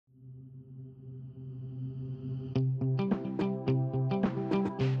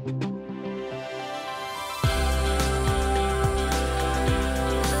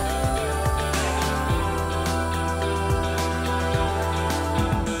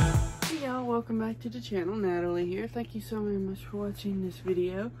welcome back to the channel. Natalie here. Thank you so very much for watching this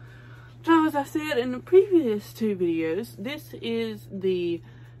video. So as I said in the previous two videos, this is the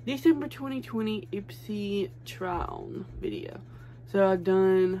December 2020 iPSY try-on video. So I've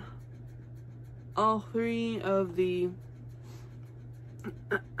done all three of the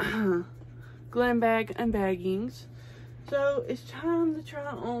glam bag unbaggings. So it's time to try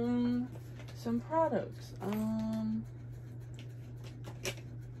on some products.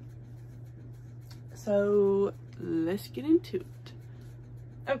 So let's get into it.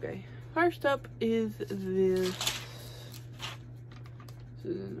 Okay, first up is this. This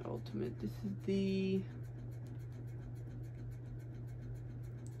is an ultimate. This is the.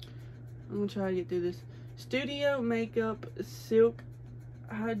 I'm gonna try to get through this. Studio Makeup Silk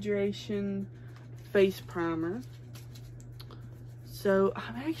Hydration Face Primer. So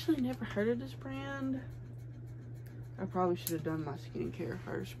I've actually never heard of this brand. I probably should have done my skincare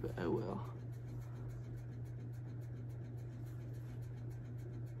first, but oh well.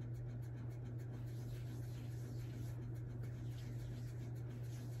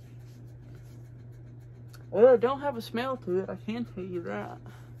 Well, it don't have a smell to it, I can tell you that.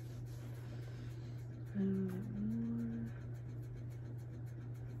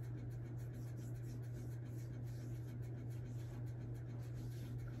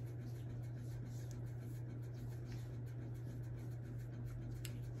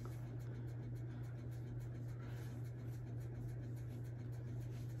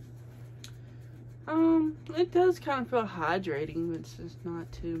 It does kind of feel hydrating, but it's just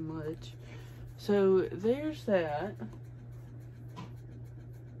not too much. So there's that.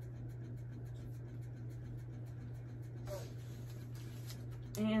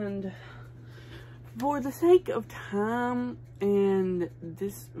 And for the sake of time and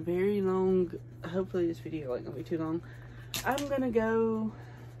this very long, hopefully this video ain't gonna be too long, I'm gonna go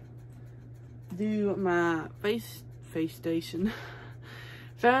do my face station,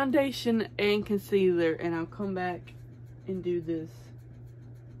 foundation and concealer, and I'll come back and do this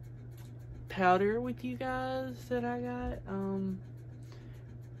powder with you guys that I got, and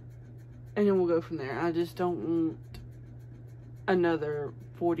then we'll go from there. I just don't want another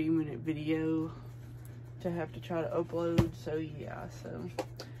 40-minute video to have to try to upload, so yeah, so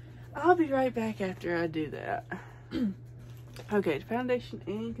I'll be right back after I do that. Okay, the foundation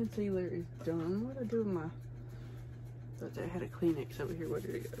and concealer is done. What did I do with my, I had a Kleenex over here, where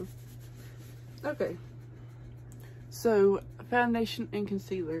did it go? Okay, so foundation and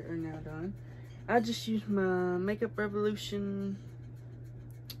concealer are now done. I just used my Makeup Revolution.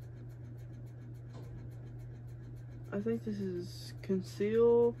 I think this is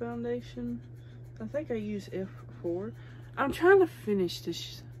Conceal Foundation. I think I use F4. I'm trying to finish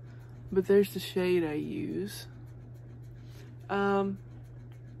this, but there's the shade I use.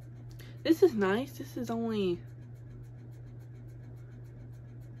 This is nice. This is only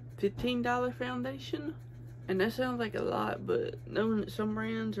 $15 foundation. And that sounds like a lot, but knowing that some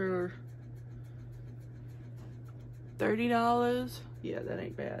brands are $30, yeah, that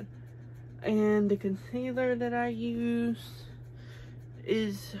ain't bad. And the concealer that I use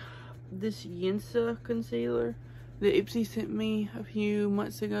is this iPSY concealer that iPSY sent me a few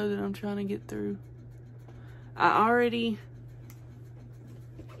months ago that I'm trying to get through. I already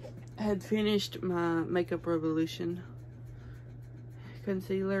had finished my Makeup Revolution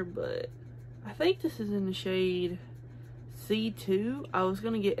concealer, but I think this is in the shade C2. I was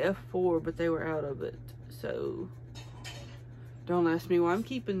going to get F4, but they were out of it. So, don't ask me why I'm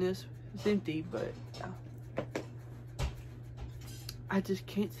keeping this. It's empty, but I just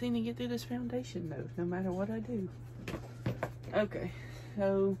can't seem to get through this foundation, though, no matter what I do. Okay,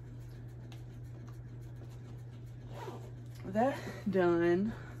 so that's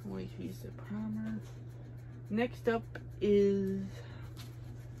done. Wait, use the primer. Next up is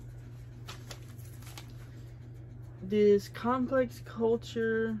this Complex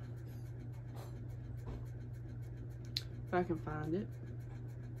Culture, if I can find it.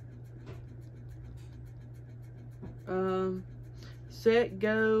 Set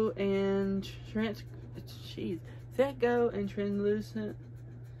Go and Translucent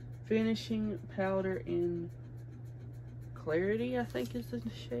Finishing Powder in Clarity, I think is the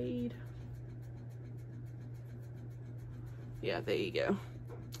shade. Yeah, there you go.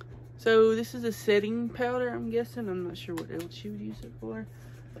 So this is a setting powder, I'm guessing. I'm not sure what else you would use it for.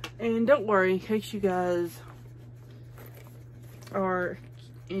 And don't worry, in case you guys are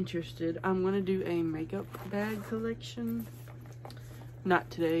interested, I'm gonna do a makeup bag collection.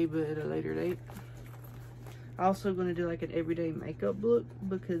 Not today, but at a later date. I'm also gonna do like an everyday makeup look,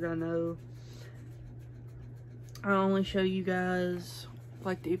 because I know I only show you guys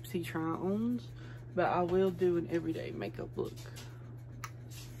like the iPSY try-ons, but I will do an everyday makeup look.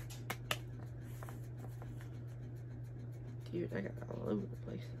 Dude, I got it all over the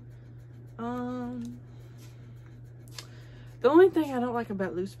place. The only thing I don't like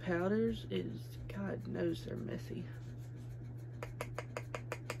about loose powders is God knows they're messy.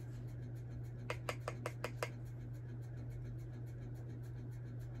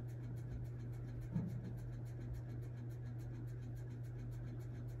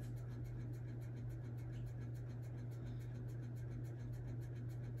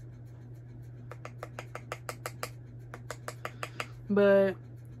 But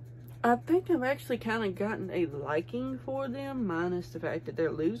I think I've actually kind of gotten a liking for them, minus the fact that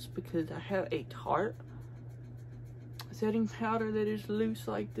they're loose, because I have a Tarte setting powder that is loose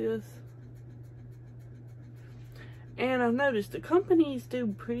like this. And I've noticed the companies do a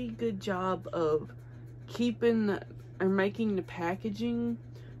pretty good job of keeping or making the packaging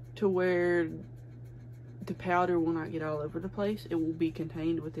to where the powder will not get all over the place. It will be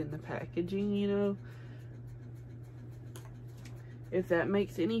contained within the packaging, you know. If that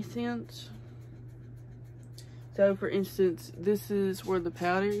makes any sense. So for instance, this is where the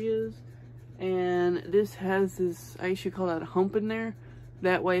powder is, and this has this, I used to call that a hump in there.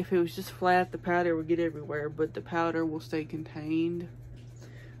 That way if it was just flat, the powder would get everywhere, but the powder will stay contained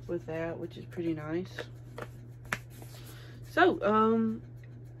with that, which is pretty nice. So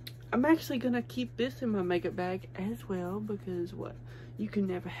I'm actually gonna keep this in my makeup bag as well, because what, you can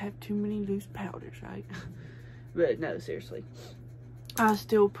never have too many loose powders, right? But no, seriously, I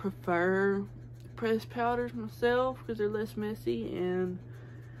still prefer pressed powders myself because they're less messy, and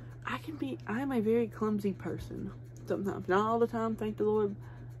I'm a very clumsy person sometimes. Not all the time, thank the Lord,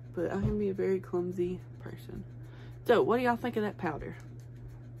 but I can be a very clumsy person. So, what do y'all think of that powder?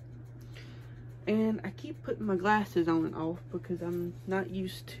 And I keep putting my glasses on and off because I'm not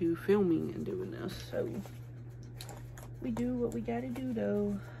used to filming and doing this, so we do what we gotta do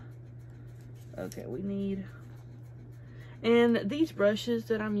though. Okay, we need... And these brushes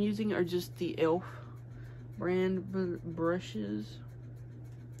that I'm using are just the e.l.f. brand brushes.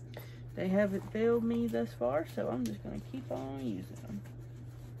 They haven't failed me thus far, so I'm just going to keep on using them.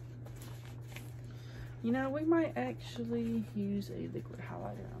 You know, we might actually use a liquid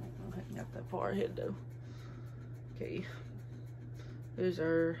highlighter. I don't know, I haven't got that far ahead though. Okay. There's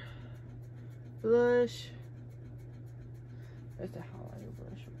our blush. That's a highlighter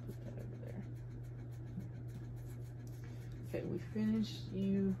brush. We'll put that over there. Okay, we finished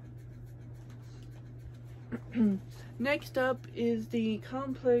you. Next up is the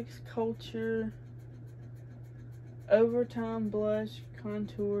Complex Culture Overtime Blush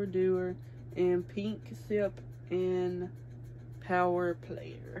Contour Doer and Pink Sip and Power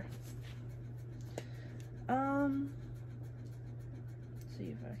Player. Let's see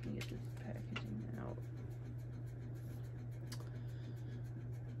if I can get this packaging out.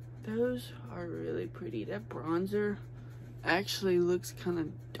 Those are really pretty. That bronzer actually looks kind of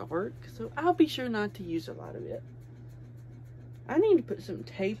dark, so I'll be sure not to use a lot of it. I need to put some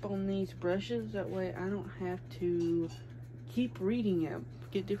tape on these brushes, that way I don't have to keep reading them.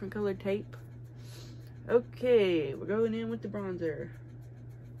 Get different colored tape. Okay, we're going in with the bronzer.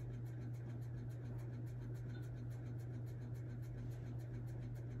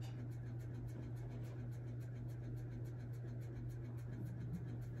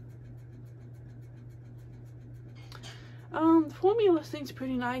 The formula seems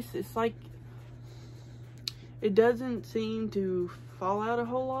pretty nice. It's like, it doesn't seem to fall out a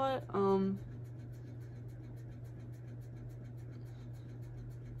whole lot.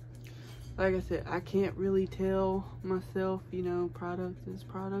 Like I said, I can't really tell myself, you know, product is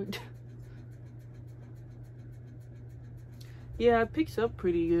product. Yeah, it picks up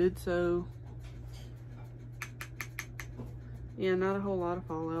pretty good, so yeah, not a whole lot of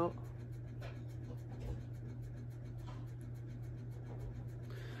fallout.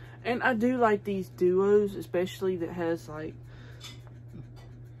 And I do like these duos, especially that has like,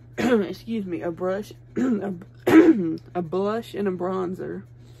 excuse me, a brush, a blush and a bronzer.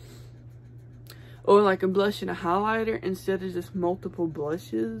 Or like a blush and a highlighter instead of just multiple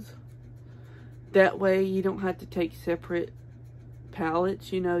blushes. That way you don't have to take separate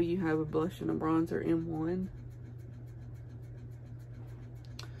palettes, you know, you have a blush and a bronzer in one.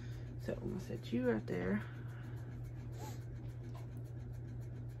 So I'm gonna set you right there.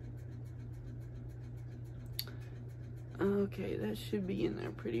 Okay, that should be in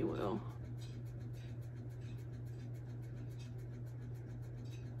there pretty well.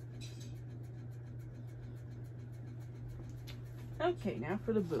 Okay, now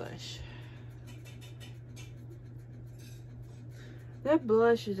for the blush. That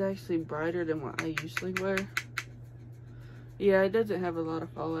blush is actually brighter than what I usually wear. Yeah, it doesn't have a lot of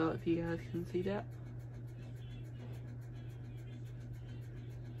fallout, if you guys can see that.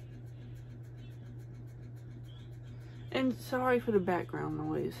 And sorry for the background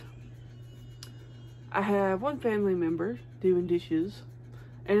noise. I have one family member doing dishes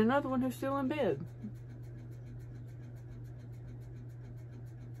and another one who's still in bed.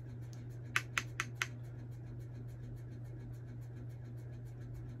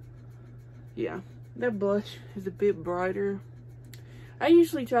 Yeah, that blush is a bit brighter. I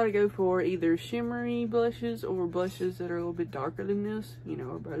usually try to go for either shimmery blushes or blushes that are a little bit darker than this, you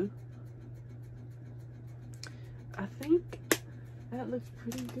know, or both. I think that looks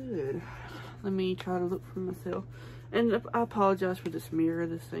pretty good. Let me try to look for myself. And I apologize for this mirror.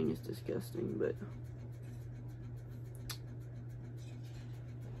 This thing is disgusting, but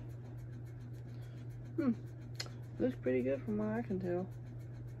looks pretty good from what I can tell.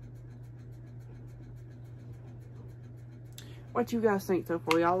 What you guys think so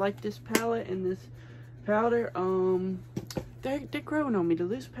far? Y'all like this palette and this powder? They're growing on me. The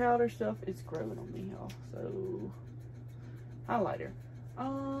loose powder stuff is growing on me, y'all. So highlighter.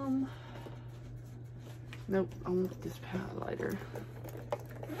 Nope, I want this highlighter.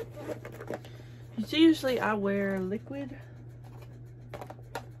 Usually I wear liquid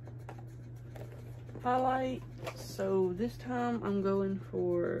highlight, so this time I'm going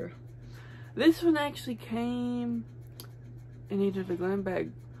for this one. Actually came in either the glam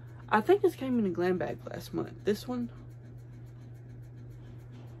bag. I think this came in the glam bag last month. This one.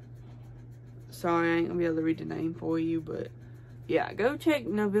 Sorry, I ain't gonna be able to read the name for you, but yeah, go check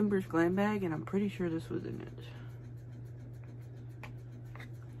November's glam bag, and I'm pretty sure this was in it.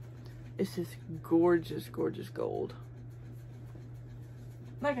 It's this gorgeous, gorgeous gold.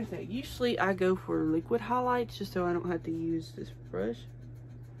 Like I said, usually I go for liquid highlights just so I don't have to use this brush.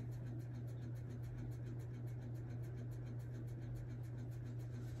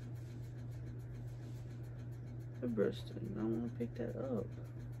 The brush doesn't want to pick that up.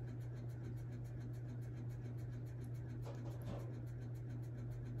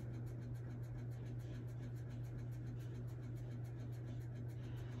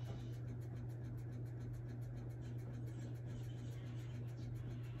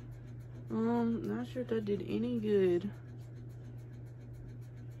 Not sure if that did any good.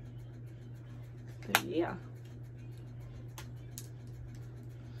 But yeah.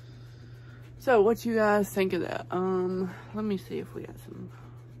 So what you guys think of that? Let me see if we got some.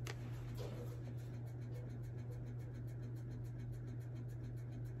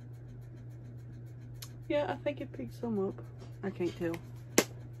 Yeah, I think it picked some up. I can't tell.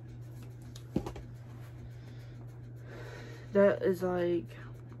 That is like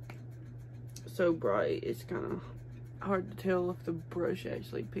so bright, it's kind of hard to tell if the brush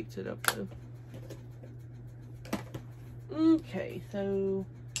actually picks it up though. Okay, so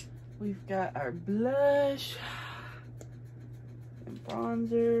we've got our blush and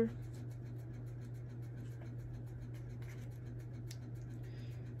bronzer.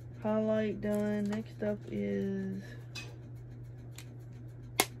 Highlight done. Next up is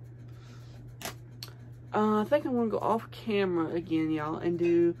I think I'm gonna go off camera again, y'all, and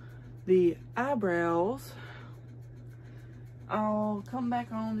do the eyebrows. I'll come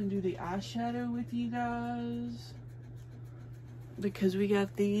back on and do the eyeshadow with you guys because we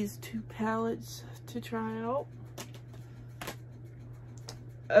got these two palettes to try out.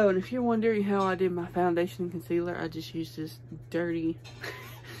 Oh, and if you're wondering how I did my foundation and concealer, I just used this dirty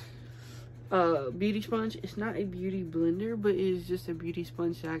beauty sponge. It's not a beauty blender, but it is just a beauty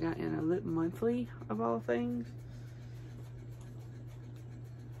sponge that I got in a Lip Monthly of all things.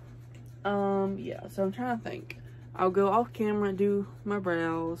 Yeah, so I'm trying to think. I'll go off camera and do my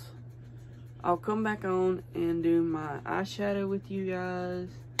brows. I'll come back on and do my eyeshadow with you guys.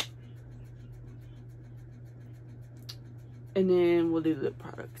 And then we'll do the lip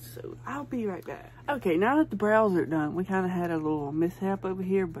products. So I'll be right back. Okay, now that the brows are done, we kind of had a little mishap over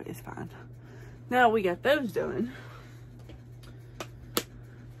here, but it's fine. Now we got those done.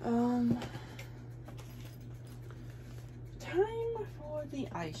 Time for the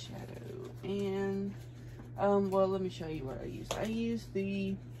eyeshadow. And, well, let me show you what I used. I used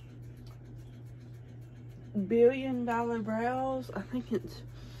the $1 Billion Brows. I think it's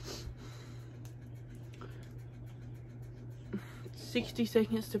 60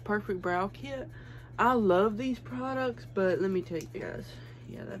 Seconds to Perfect Brow Kit. I love these products, but let me tell you guys.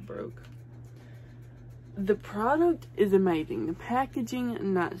 Yeah, that broke. The product is amazing. The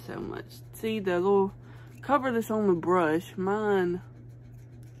packaging, not so much. See the little cover that's on the brush? Mine,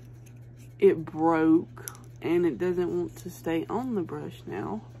 it broke. and it doesn't want to stay on the brush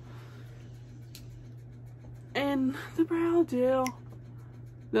now. And the brow gel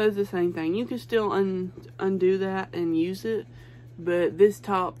does the same thing. You can still undo that and use it, but this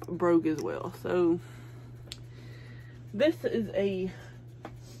top broke as well. So this is a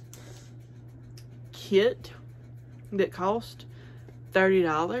kit that cost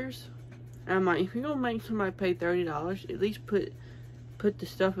 $30. I'm like, if you're gonna make somebody pay $30, at least put the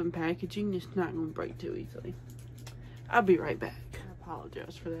stuff in packaging. It's not gonna break too easily. I'll be right back. I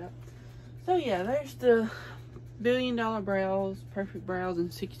apologize for that. So yeah, there's the $1 billion brows, perfect brows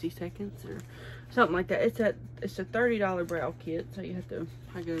in 60 seconds or something like that. It's a $30 brow kit, so you have to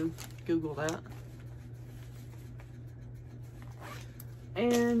Google that.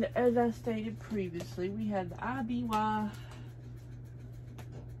 And as I stated previously, we had the iPSY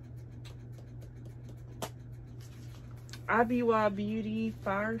Beauty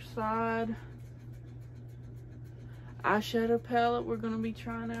Fireside eyeshadow palette we're going to be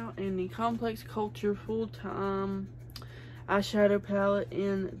trying out, and the Complex Culture full-time eyeshadow palette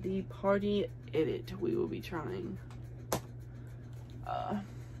in the Party Edit we will be trying.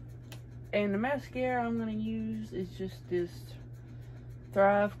 And the mascara I'm going to use is just this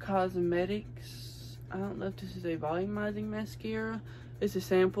Thrive Cosmetics. I don't know if this is a volumizing mascara. It's a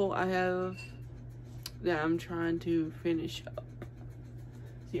sample I have that I'm trying to finish up.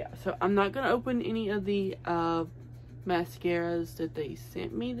 So yeah, so I'm not going to open any of the mascaras that they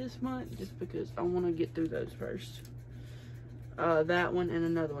sent me this month, just because I want to get through those first. That one and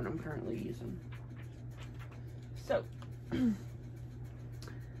another one I'm currently using. So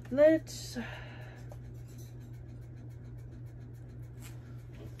let's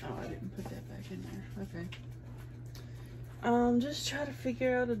I didn't put that back in there. Okay. Just try to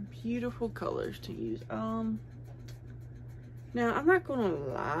figure out the beautiful colors to use. Now, I'm not gonna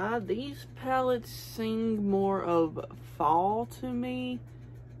lie, these palettes sing more of fall to me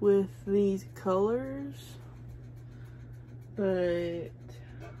with these colors, but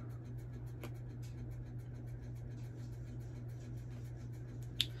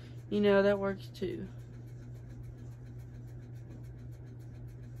you know, that works too.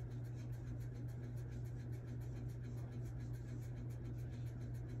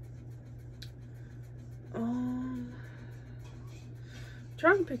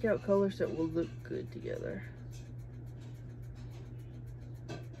 Try and pick out colors that will look good together.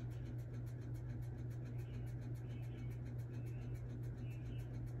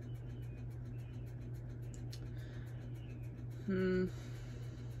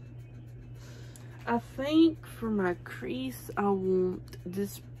 I think for my crease, I want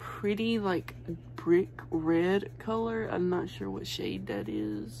this pretty like brick red color. I'm not sure what shade that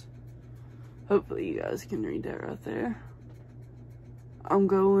is. Hopefully you guys can read that right there. I'm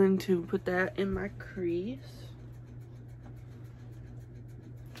going to put that in my crease.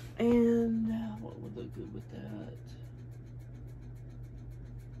 And what would look good with that?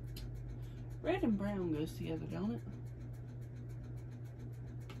 Red and brown goes together, don't it?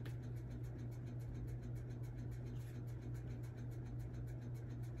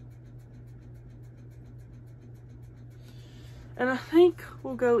 And I think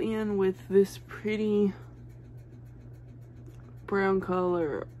we'll go in with this pretty brown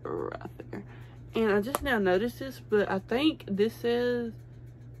color right there. And I just now noticed this, but I think this says,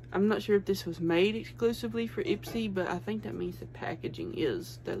 I'm not sure if this was made exclusively for iPSY, but I think that means the packaging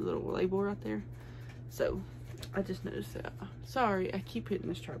is that little label right there. So I just noticed that. Sorry, I keep hitting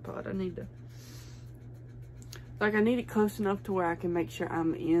this tripod. I need to, like, I need it close enough to where I can make sure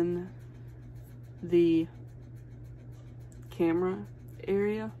I'm in the camera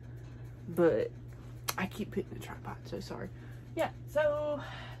area, but I keep hitting the tripod, so sorry. Yeah, so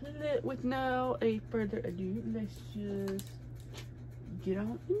with no further ado, let's just get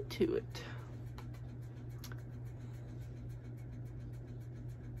on into it.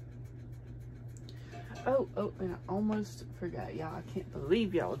 Oh, and I almost forgot, y'all. I can't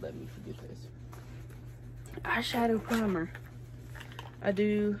believe y'all would let me forget this. Eyeshadow primer. I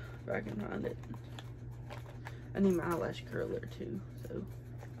do, if I can find it. I need my eyelash curler too, so.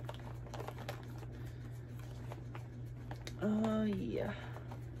 Yeah.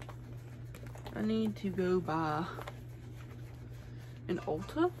 I need to go buy an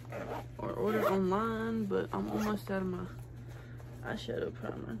Ulta or order online, but I'm almost out of my eyeshadow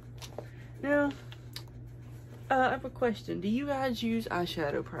primer. Now, I have a question. Do you guys use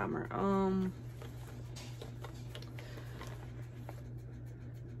eyeshadow primer?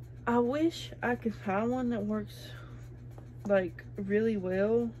 I wish I could find one that works like really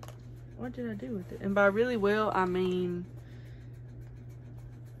well. What did I do with it? And by really well, I mean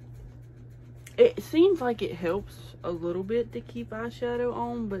It seems like it helps a little bit to keep eyeshadow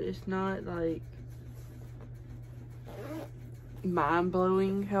on, but it's not like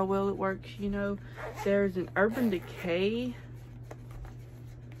mind-blowing how well it works, you know. There's an Urban Decay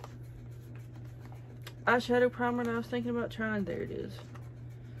eyeshadow primer that I was thinking about trying. There it is.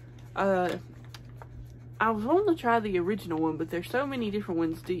 I was wanting to try the original one, but there's so many different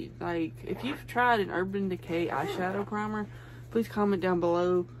ones. Like, if you've tried an Urban Decay eyeshadow primer, please comment down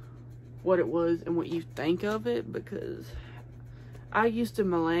below what it was and what you think of it, because I used a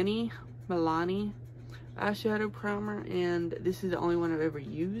Milani eyeshadow primer, and this is the only one I've ever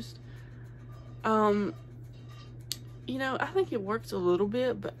used. You know, I think it works a little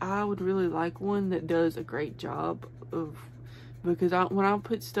bit, but I would really like one that does a great job of, because when I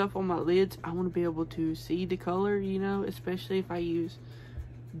put stuff on my lids, I want to be able to see the color, you know, especially if I use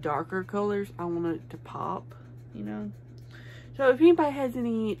darker colors. I want it to pop, you know. So if anybody has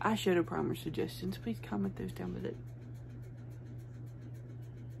any eyeshadow primer suggestions, please comment those down below.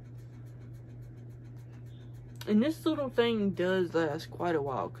 And this little thing does last quite a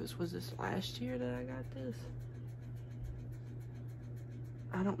while, because was this last year that I got this?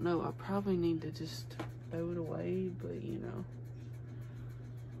 I don't know. I probably need to just throw it away, but you know.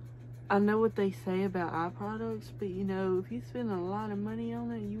 I know what they say about eye products, but you know, if you spend a lot of money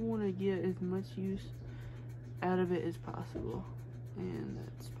on it, you want to get as much use out of it as possible. And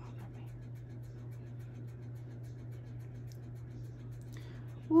that's bothering me.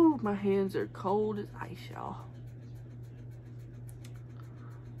 Woo, my hands are cold as ice, y'all.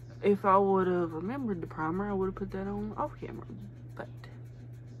 If I would have remembered the primer, I would have put that on off camera, but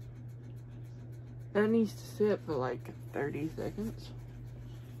that needs to sit for like 30 seconds.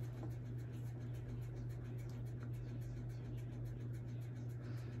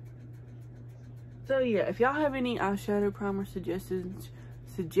 So yeah, if y'all have any eyeshadow primer suggestions,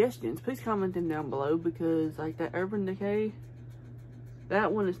 please comment them down below, because like that Urban Decay,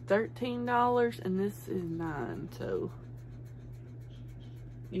 that one is $13 and this is $9. So,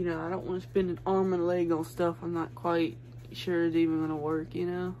 you know, I don't want to spend an arm and a leg on stuff I'm not quite sure is even gonna work, you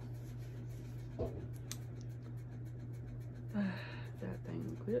know. That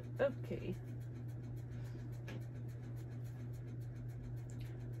thing quit. Okay.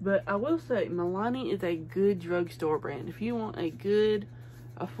 But I will say, Milani is a good drugstore brand. If you want a good,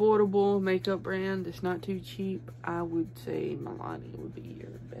 affordable makeup brand that's not too cheap, I would say Milani would be your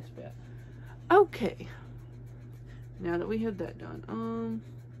best bet. Okay. Now that we have that done,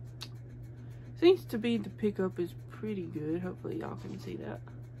 seems to be the pickup is pretty good. Hopefully y'all can see that.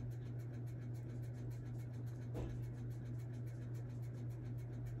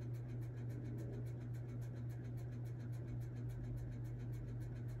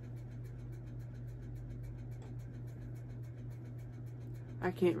 I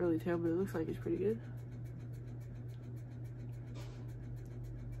can't really tell, but it looks like it's pretty good.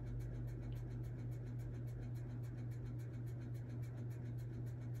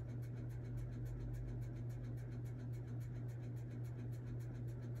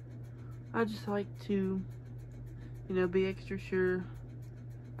 I just like to, you know, be extra sure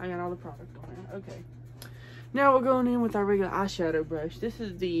I got all the product on there. Okay. Now we're going in with our regular eyeshadow brush. This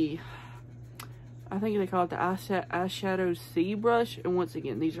is the, I think they call it the eyeshadow C brush. And once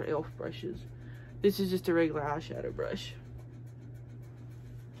again, these are e.l.f. brushes. This is just a regular eyeshadow brush.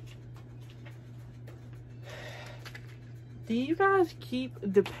 Do you guys keep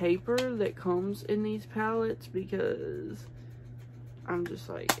the paper that comes in these palettes? Because I'm just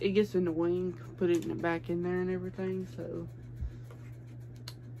like, it gets annoying putting it back in there and everything. So,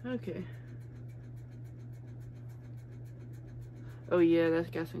 okay. Oh yeah, that's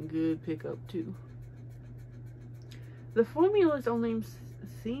got some good pickup too. The formulas on them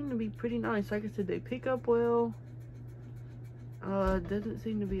seem to be pretty nice. Like I said, they pick up well. Doesn't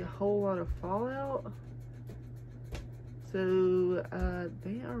seem to be a whole lot of fallout. So,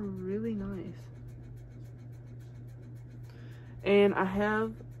 they are really nice. And I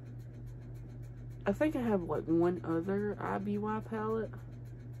think I have like one other iPSY palette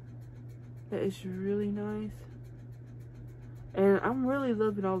that is really nice. And I'm really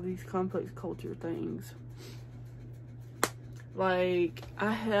loving all these complex culture things. Like,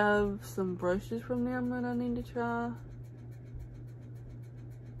 I have some brushes from them that I need to try.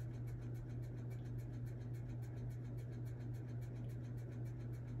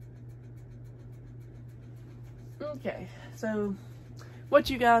 Okay, so what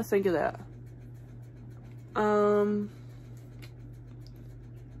you guys think of that?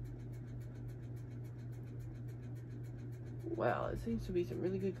 Wow, it seems to be some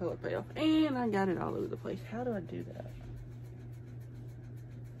really good color payoff. And I got it all over the place. How do I do that?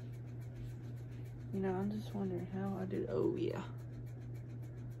 You know, I'm just wondering how I did. Oh, yeah.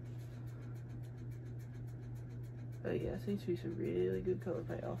 Oh, yeah, seems to be some really good color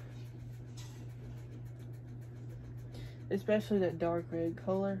payoff. Especially that dark red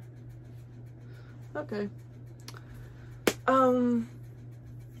color. Okay.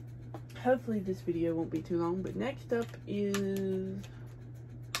 Hopefully this video won't be too long, but next up is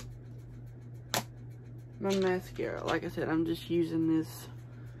my mascara. Like I said, I'm just using this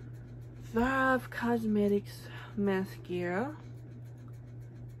Five Cosmetics mascara.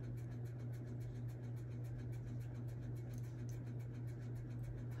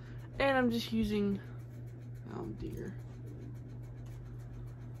 And I'm just using, oh dear.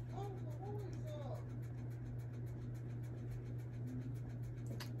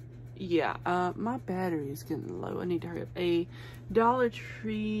 Yeah, my battery is getting low. I need to hurry up. A Dollar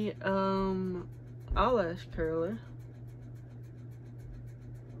Tree eyelash curler.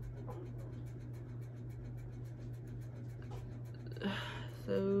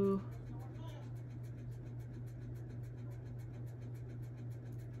 So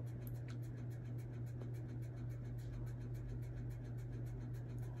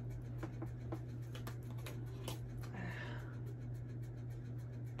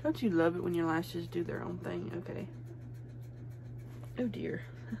don't you love it when your lashes do their own thing? Okay. Oh dear.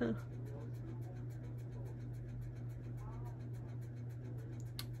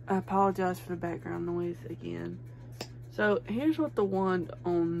 I apologize for the background noise again. So here's what the one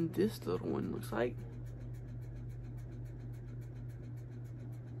on this little one looks like.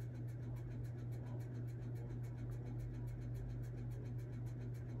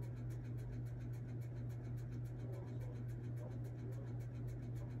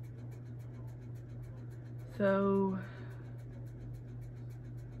 So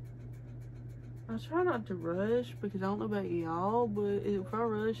I try not to rush because I don't know about y'all, but if I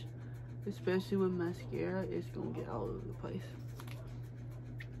rush, especially with mascara, it's gonna get all over the place.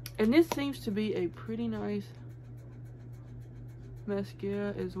 And this seems to be a pretty nice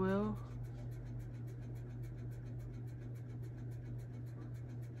mascara as well.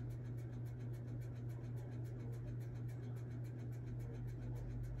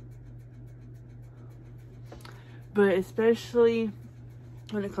 But especially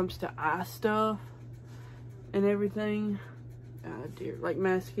when it comes to eye stuff and everything, oh dear, like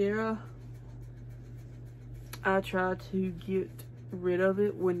mascara, I try to get rid of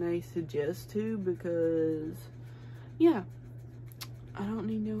it when they suggest to, because yeah, I don't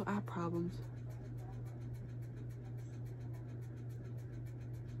need no eye problems.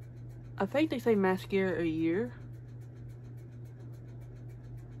 I think they say mascara a year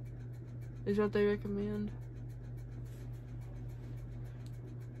is what they recommend.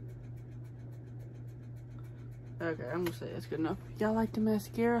 Okay, I'm gonna say that's good enough. Y'all like the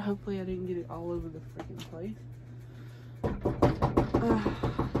mascara? Hopefully I didn't get it all over the freaking place.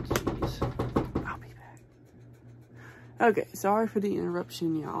 Jeez. I'll be back. Okay, sorry for the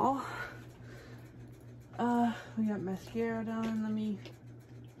interruption, y'all. We got mascara done.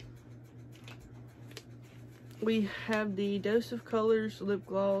 We have the Dose of Colors lip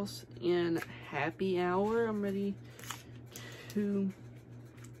gloss in Happy Hour. I'm ready to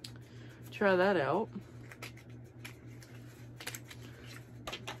try that out.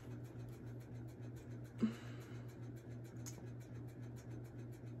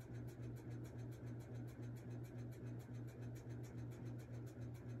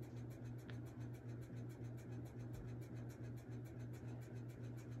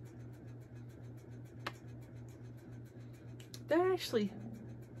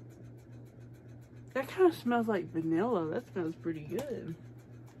 That kind of smells like vanilla. That smells pretty good.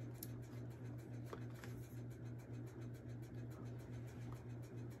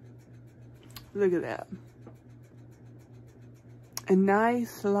 Look at that. A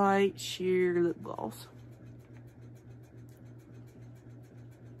nice light sheer lip gloss.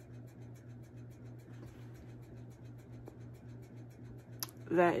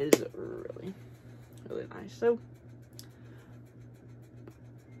 That is really, really nice. So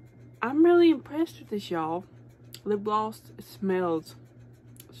I'm really impressed with this, y'all. Lip gloss, it smells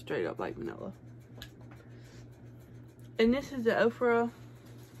straight up like vanilla. And this is the Ofra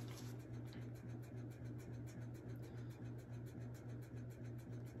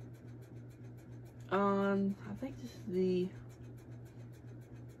I think this is the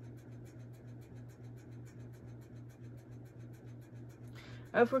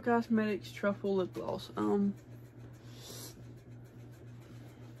Ofra Cosmetics Truffle Lip Gloss. I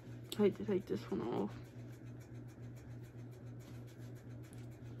hate to take this one off.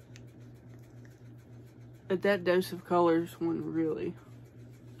 But that Dose of Colors one really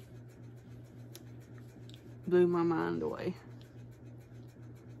blew my mind away.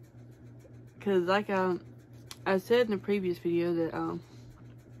 Because like I said in the previous video that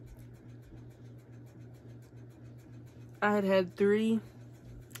I had 3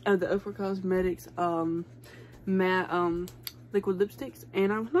 of the Ofra Cosmetics matte liquid lipsticks,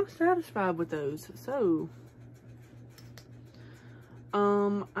 and I was not satisfied with those. So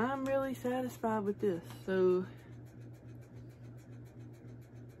I'm really satisfied with this. So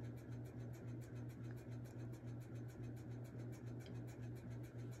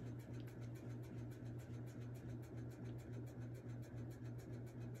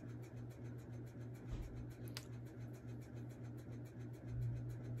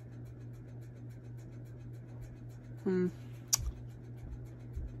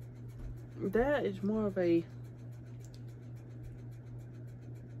that is more of a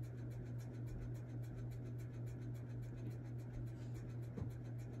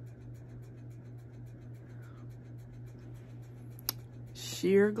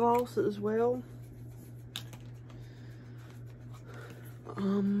sheer gloss as well.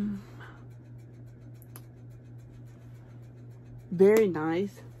 Very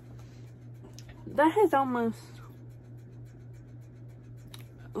nice. That has almost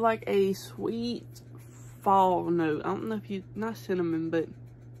like a sweet fall note. I don't know if you, not cinnamon, but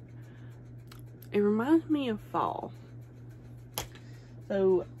it reminds me of fall.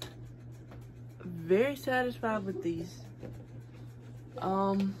 So very satisfied with these.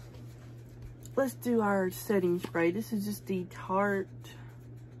 Let's do our setting spray. This is just the Tarte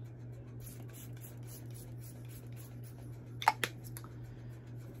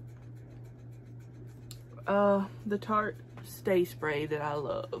Stay Spray that I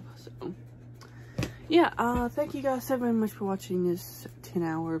love. So yeah, thank you guys so very much for watching this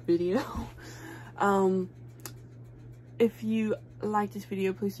 10-hour video. If you like this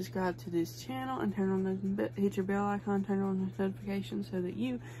video, please subscribe to this channel and turn on those, hit your bell icon, turn on those notifications so that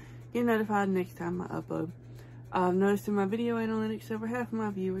you get notified next time I upload. I've noticed in my video analytics over half of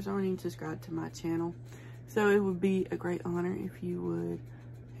my viewers aren't even subscribed to my channel, so it would be a great honor if you would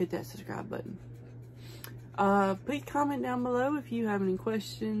hit that subscribe button. Please comment down below if you have any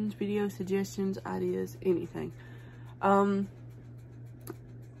questions, video suggestions, ideas, anything. At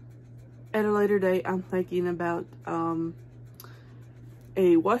a later date, I'm thinking about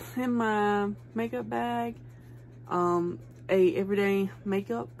a what's in my makeup bag, a everyday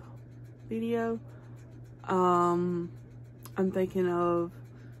makeup video. I'm thinking of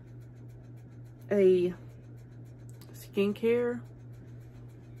a skincare,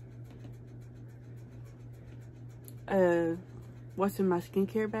 what's in my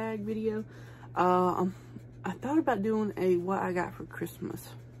skincare bag video. I thought about doing a what I got for Christmas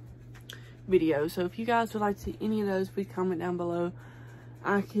video. So if you guys would like to see any of those, please comment down below.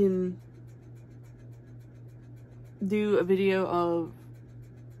 I can do a video of,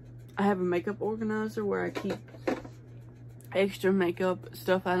 I have a makeup organizer where I keep extra makeup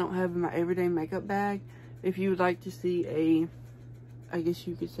stuff I don't have in my everyday makeup bag. If you would like to see a, I guess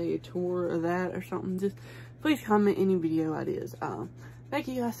you could say a tour of that or something, just please comment any video ideas. Thank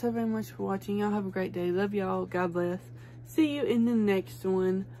you guys so very much for watching. Y'all have a great day. Love y'all. God bless. See you in the next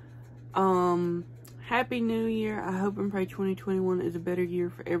one. Happy New Year. I hope and pray 2021 is a better year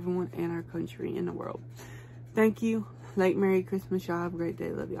for everyone and our country and the world. Thank you. Late Merry Christmas. Y'all have a great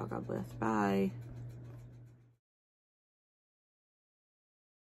day. Love y'all. God bless. Bye.